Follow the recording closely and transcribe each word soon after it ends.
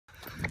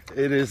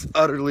It is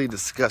utterly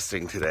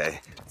disgusting today.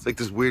 It's like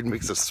this weird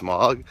mix of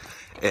smog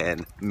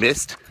and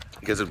mist,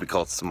 because it would be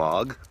called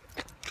smog.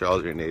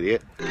 Charles, you're an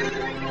idiot.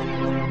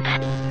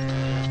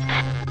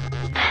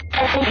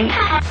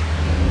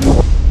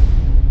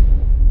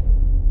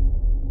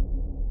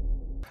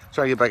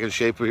 Trying to get back in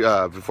shape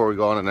before we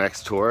go on the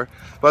next tour.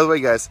 By the way,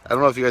 guys, I don't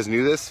know if you guys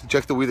knew this.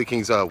 Check the We the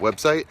Kings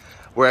website.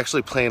 We're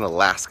actually playing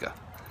Alaska.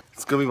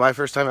 It's gonna be my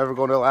first time ever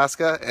going to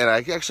Alaska, and I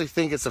actually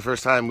think it's the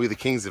first time We the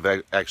Kings have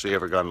actually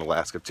ever gone to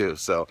Alaska too.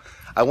 So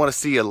I want to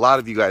see a lot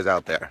of you guys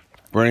out there.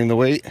 Burning the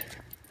weight?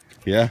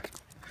 Yeah.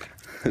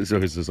 So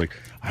it's just like,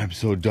 I'm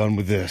so done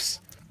with this.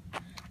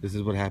 This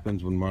is what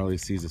happens when Marley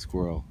sees a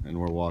squirrel and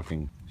we're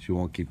walking. She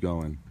won't keep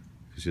going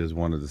because she doesn't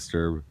want to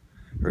disturb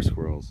her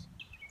squirrels.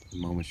 The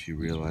moment she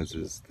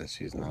realizes that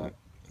she's not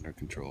under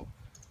control.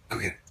 Go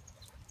get it.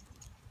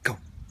 Go.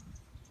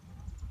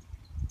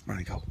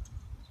 Marley, go.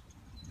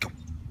 Go.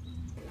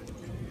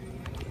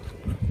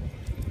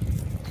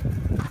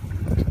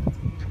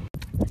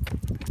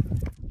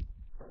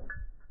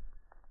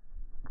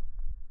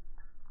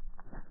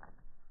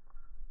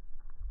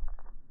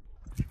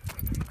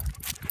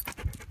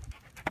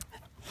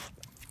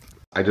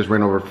 I just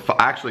ran over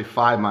actually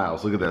 5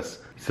 miles. Look at this.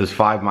 It says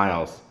 5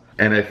 miles.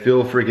 And I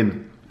feel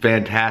freaking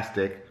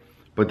fantastic.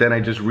 But then I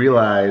just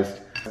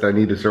realized that I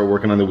need to start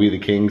working on the We the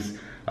Kings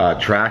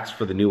tracks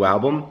for the new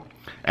album.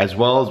 As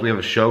well as we have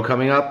a show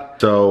coming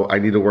up. So I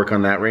need to work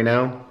on that right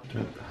now.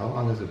 How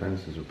long has it been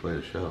since we played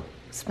a show?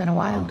 It's been a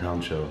while.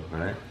 Hometown show,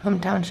 right?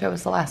 Hometown show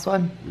was the last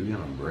one. We've been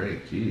on a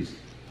break, jeez.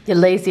 You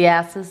lazy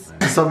asses.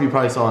 Some of you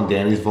probably saw on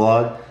Danny's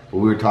vlog, but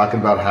we were talking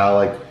about how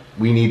like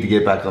we need to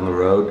get back on the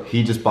road.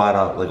 He just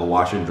bought like a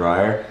washer and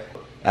dryer.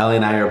 Allie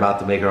and I are about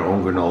to make our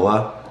own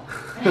granola.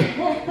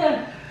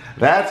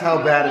 That's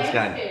how bad it's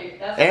gotten.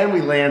 And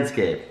we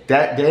landscape.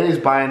 Danny's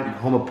buying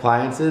home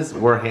appliances,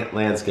 we're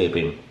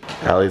landscaping.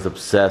 Allie's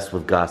obsessed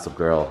with Gossip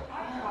Girl.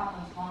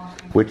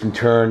 Which in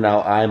turn,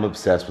 now I'm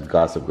obsessed with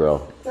Gossip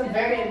Girl. It's a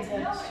very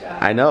intense show.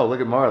 I know,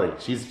 look at Marley.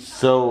 She's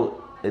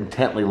so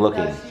intently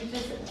looking. No, she's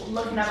just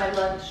looking at my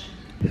lunch.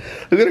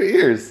 Look at her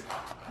ears. I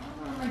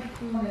don't know where my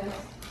food is.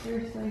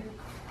 Seriously.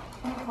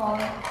 Can you call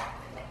it?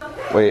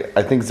 Wait,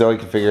 I think Zoe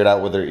can figure it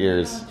out with her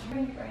ears.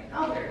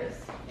 Oh, there it is.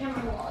 In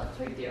my wallet. It's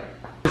right there.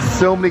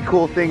 So many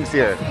cool things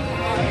here.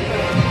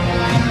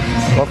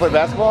 Want to play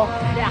basketball?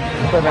 Yeah.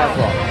 Let's play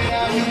basketball.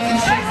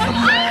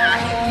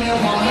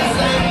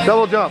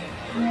 Double jump.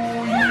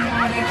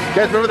 You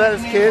guys remember that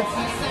as kids?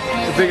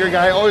 The bigger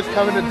guy always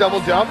coming to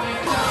double jump.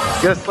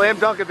 You gotta slam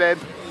dunk it, babe.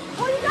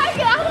 Oh, you gotta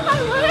get out of my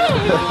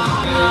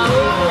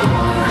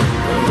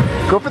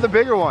way! Go for the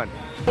bigger one.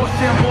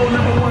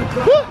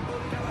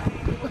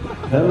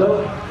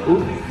 Hello.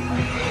 Ooh.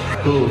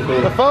 Cool,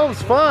 cool. The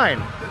foam's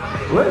fine.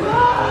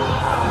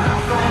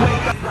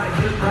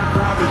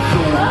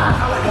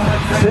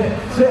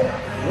 Sit.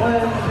 1,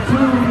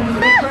 2,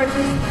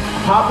 stretches.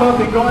 Hop up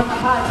and go in the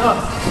high up.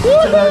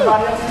 Till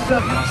everybody else is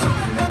done.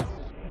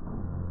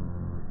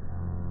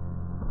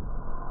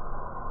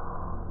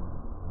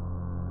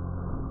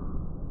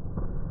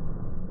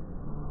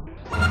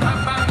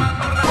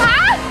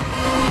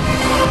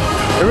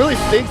 It really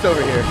stinks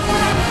over here.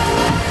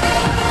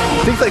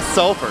 It stinks like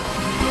sulfur.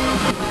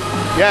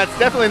 Yeah, it's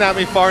definitely not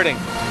me farting.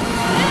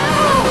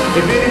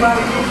 If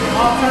anybody needs an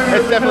alternative,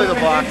 It's definitely the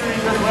block.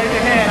 just wave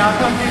your hand. I'll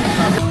come get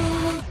you.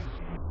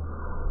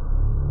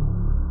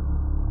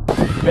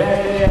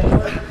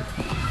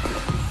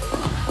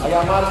 I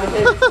got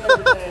modifications and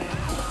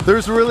everything.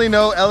 There's really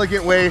no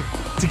elegant way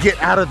to get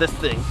out of this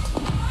thing.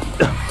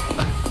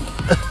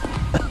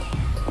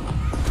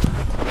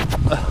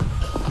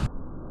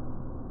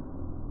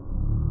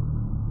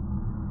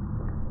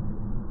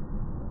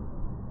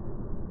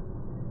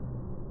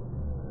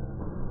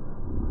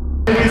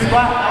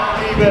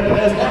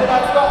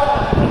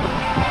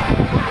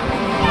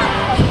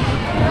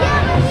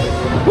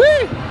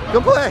 Whee!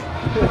 Come play.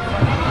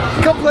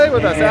 Come play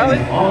with us, Allie.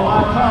 On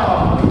my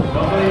car,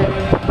 don't let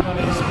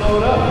it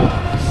explode up.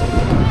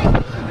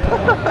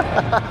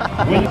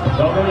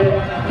 Don't let it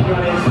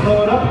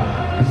explode up.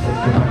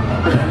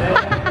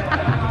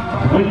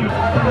 When you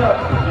put up,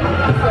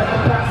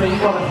 say you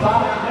want to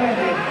stop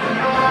landing.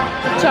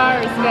 Char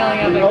is smelling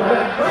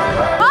everywhere.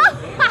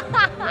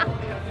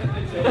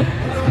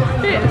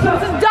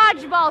 This is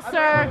dodgeball,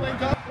 sir.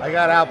 I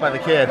got out by the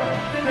kid. I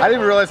didn't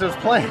even realize it was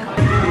playing.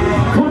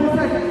 20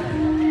 seconds.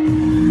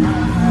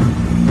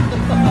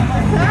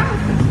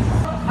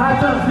 High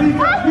time, speed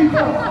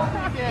up.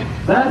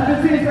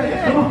 Last 15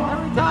 seconds. Come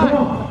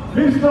on.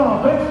 Be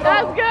strong.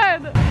 That's good.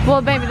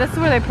 Well, baby, this is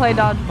where they play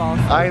dodgeball.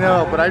 I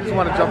know, but I just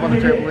want to jump on the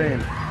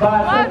trampoline.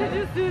 Why did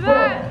you do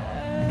that?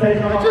 I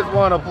just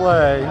want to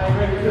play.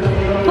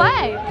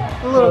 Play.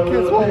 The little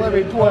kids won't let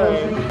me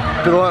play.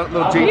 The little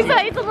He's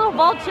JT. a little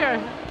vulture.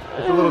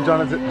 It's a little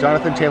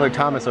Jonathan Taylor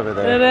Thomas over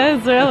there. It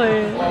is,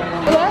 really.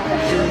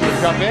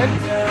 Jump in?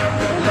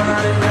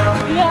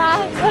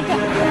 Yeah.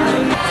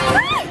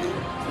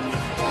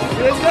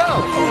 Let's go.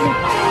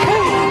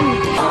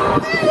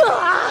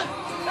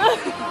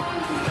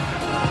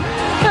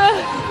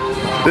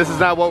 This is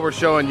not what we're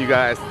showing you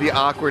guys, the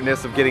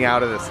awkwardness of getting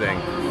out of this thing.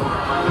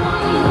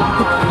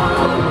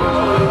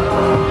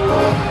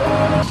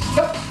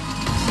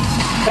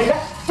 Take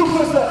that. 2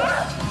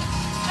 push-ups.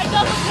 I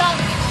double jump.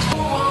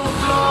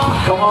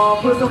 Come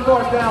on, put some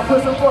force down,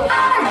 put some force.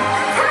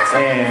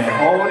 And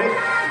hold it.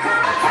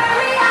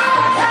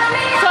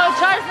 So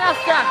Char's now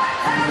stuck.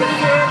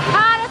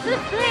 How does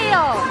it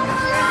feel?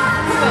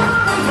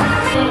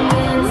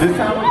 This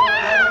time we're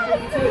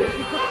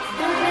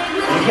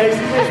in case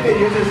you missed it,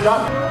 you just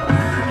drop it.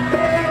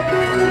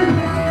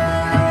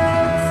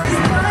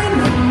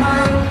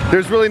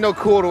 There's really no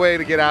cool way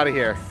to get out of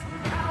here.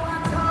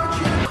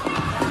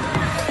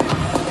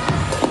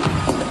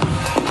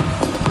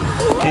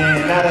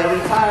 And now that we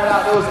tired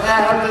out those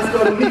abs, let's go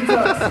to knee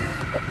tucks.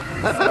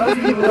 Some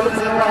people don't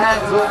have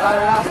abs, but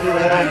I feel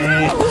that I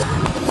need.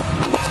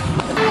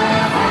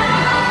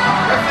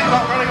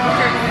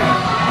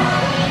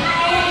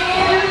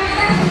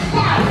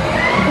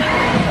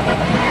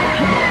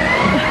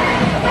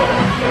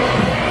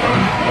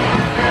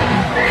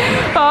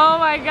 Oh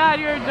my god,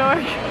 you're a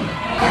dork.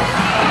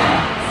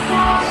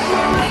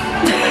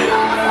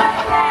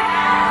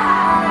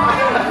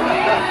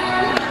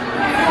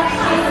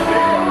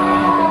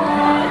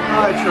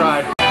 I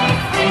tried.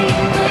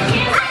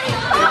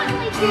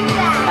 You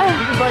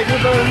can probably do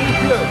better than me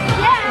too.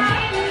 Yeah.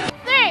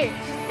 3,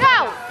 go.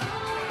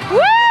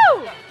 Woo!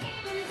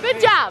 Good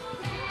job.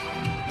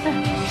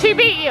 She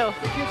beat you.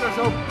 The kids are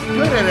so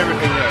good at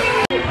everything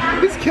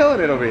there. He's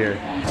killing it over here.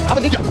 I'm a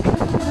ninja.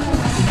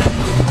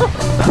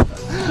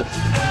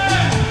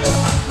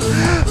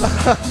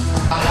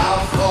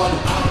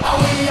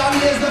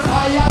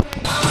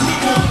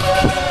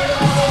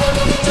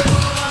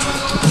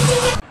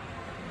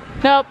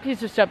 Nope, he's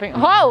just jumping.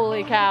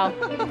 Holy cow.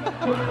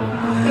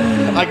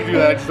 I can do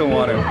that, I just don't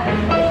want to.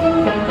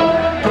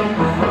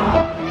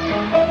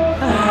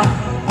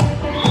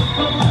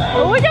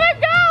 Look at him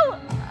go!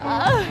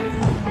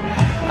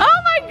 Oh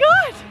my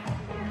god!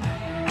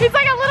 He's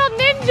like a little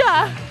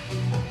ninja!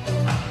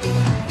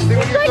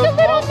 He's like a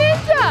little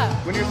ninja!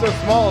 When you're so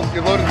small,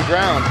 you're low to the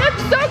ground.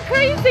 That's so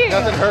crazy!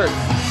 Nothing hurts.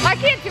 I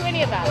can't do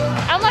any of that.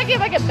 I'm like if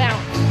I could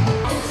bounce.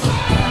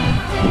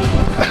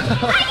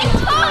 I can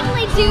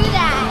totally do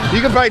that.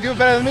 You can probably do it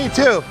better than me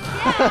too.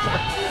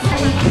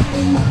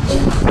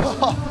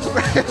 Oh,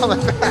 right on the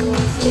back.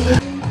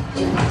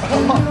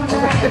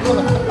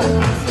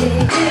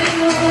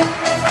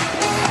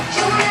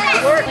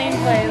 Clean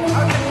place.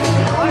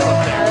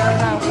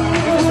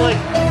 It's like,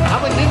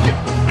 I'm a ninja.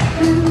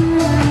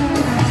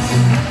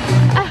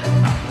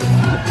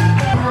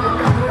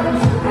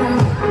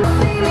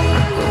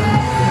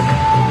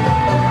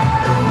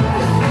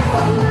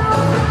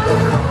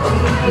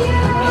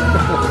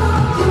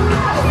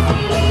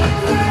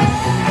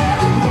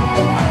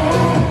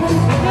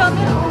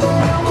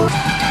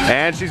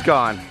 And she's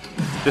gone.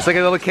 Just like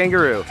a little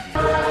kangaroo.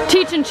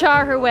 Teaching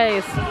Char her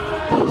ways.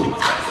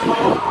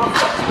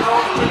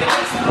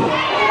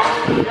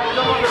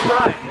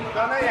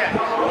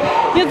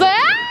 He's like,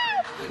 ah!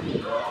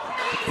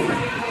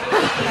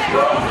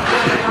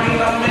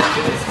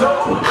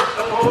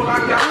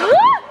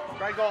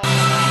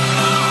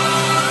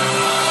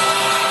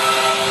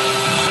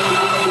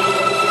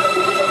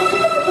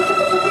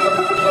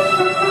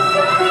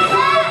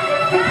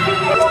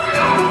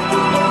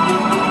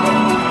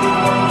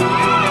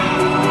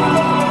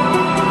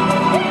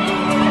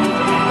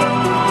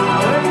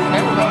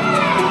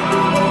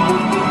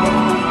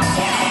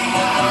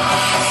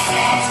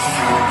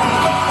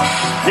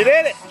 You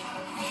did it!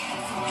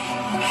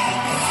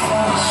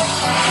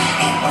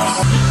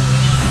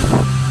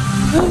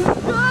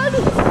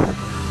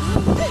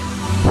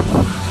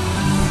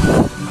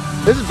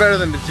 This is better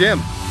than the gym.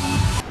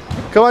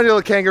 Come on, you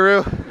little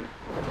kangaroo.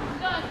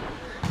 Done.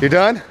 You're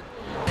done?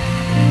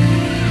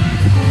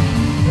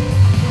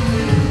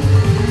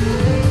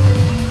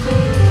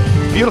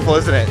 Beautiful,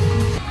 isn't it?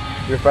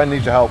 Your friend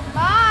needs your help.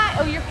 Bye.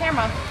 Oh, your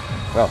camera.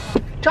 Well,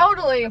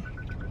 Totally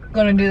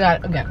gonna do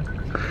that again.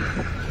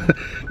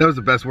 that was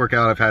the best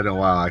workout I've had in a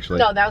while, actually.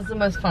 No, that was the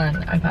most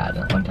fun I've had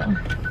in one time.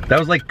 That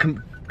was like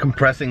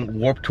compressing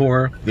Warped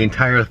Tour, the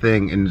entire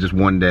thing in just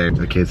one day.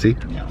 I can't see.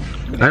 No.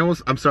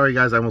 I'm sorry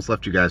guys, I almost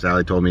left you guys.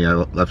 Allie told me I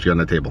left you on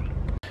the table.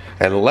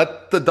 And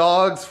let the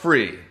dogs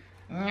free.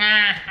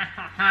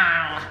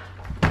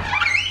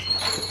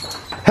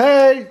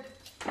 Hey!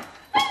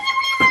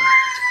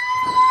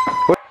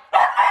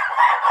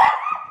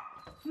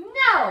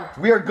 No!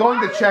 We are going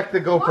to check the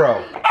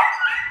GoPro.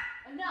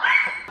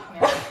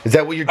 Enough. Is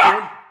that what you're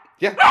doing?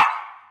 Yeah.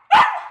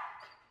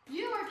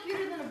 You are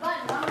cuter than a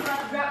button. I'm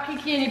about to drop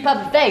Kiki in your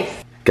puppy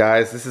face.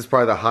 Guys, this is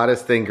probably the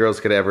hottest thing girls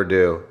could ever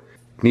do.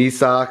 Knee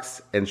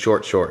socks and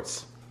short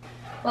shorts.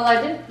 Well,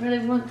 I didn't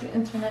really want the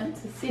internet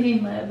to see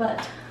my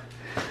butt.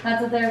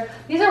 That's what they're.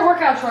 These are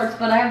workout shorts,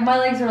 but my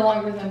legs are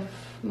longer than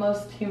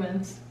most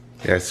humans.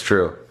 Yeah, it's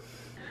true.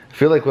 I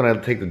feel like when I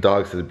take the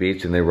dogs to the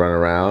beach and they run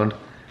around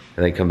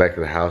and they come back to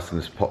the house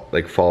and just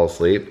like fall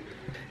asleep.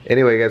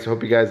 Anyway, guys, I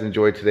hope you guys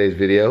enjoyed today's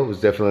video. It was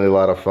definitely a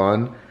lot of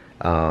fun.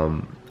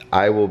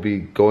 I will be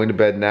going to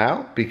bed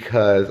now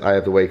because I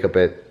have to wake up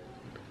at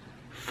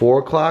 4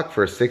 o'clock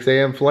for a 6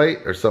 a.m. flight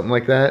or something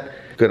like that.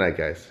 Good night,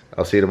 guys.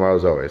 I'll see you tomorrow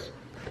as always.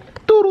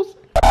 Doodles.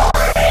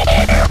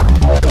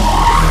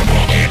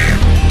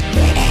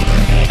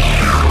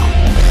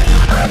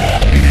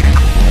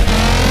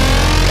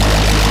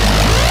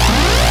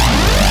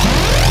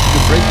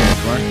 Good break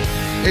dance, Mark.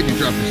 And you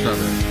dropped your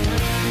strawberry.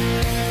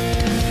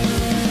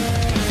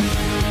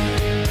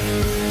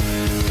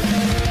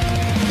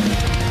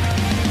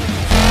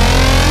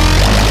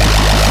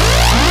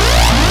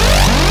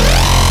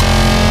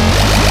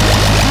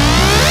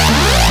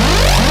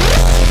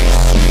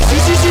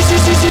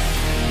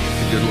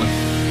 Good one.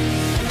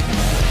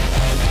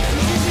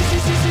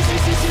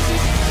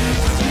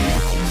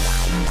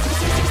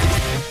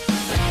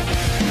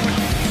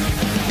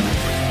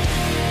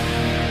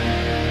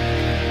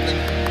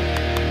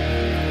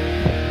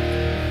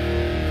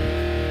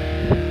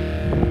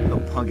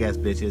 Little punk ass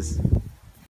bitches.